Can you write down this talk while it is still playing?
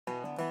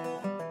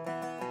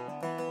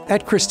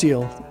At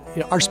Crysteel,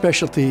 our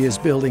specialty is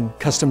building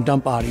custom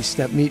dump bodies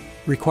that meet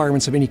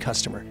requirements of any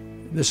customer.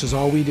 This is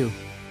all we do.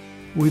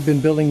 We've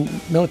been building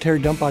military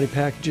dump body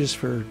packages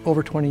for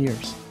over 20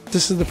 years.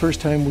 This is the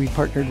first time we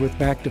partnered with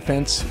Mack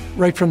Defense.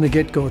 Right from the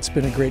get-go, it's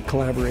been a great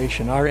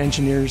collaboration. Our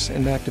engineers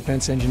and Mack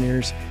Defense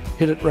engineers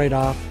hit it right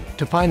off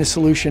to find a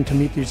solution to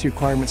meet these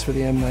requirements for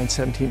the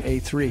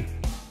M917A3.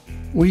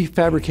 We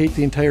fabricate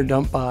the entire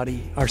dump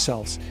body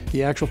ourselves.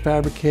 The actual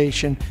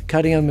fabrication,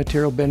 cutting of the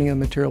material, bending of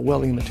the material,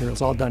 welding of the material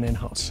is all done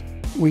in-house.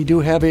 We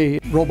do have a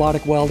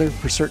robotic welder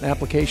for certain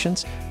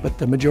applications, but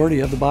the majority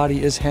of the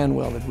body is hand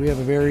welded. We have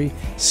a very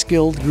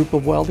skilled group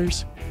of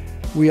welders.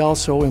 We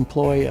also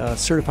employ a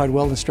certified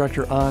weld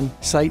instructor on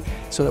site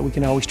so that we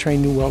can always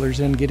train new welders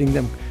in, getting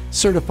them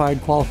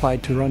certified,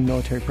 qualified to run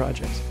military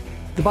projects.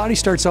 The body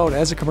starts out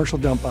as a commercial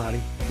dump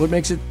body. What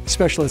makes it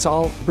special, it's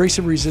all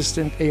abrasive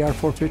resistant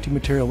AR-450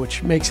 material,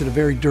 which makes it a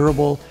very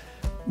durable,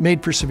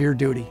 made for severe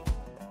duty.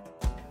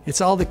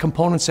 It's all the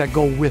components that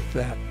go with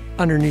that,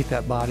 underneath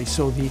that body.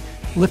 So the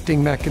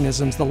lifting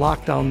mechanisms, the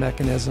lockdown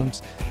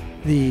mechanisms,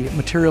 the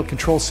material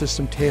control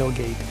system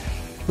tailgate,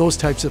 those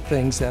types of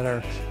things that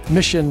are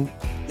mission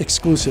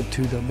exclusive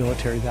to the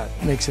military, that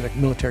makes it a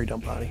military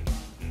dump body.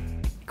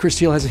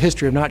 Crysteel has a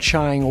history of not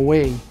shying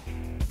away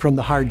from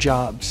the hard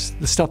jobs,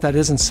 the stuff that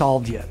isn't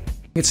solved yet.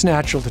 It's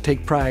natural to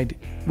take pride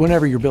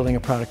whenever you're building a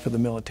product for the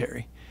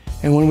military.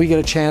 And when we get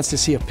a chance to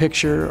see a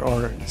picture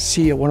or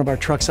see one of our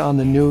trucks on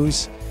the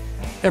news,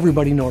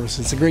 everybody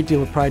notices. It's a great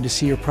deal of pride to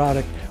see your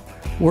product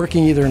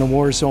working either in a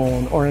war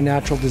zone or a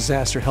natural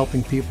disaster,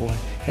 helping people,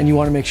 and you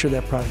want to make sure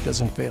that product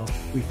doesn't fail.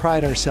 We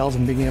pride ourselves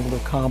in being able to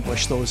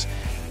accomplish those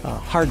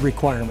hard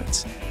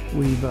requirements.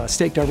 We've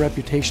staked our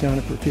reputation on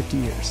it for 50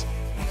 years.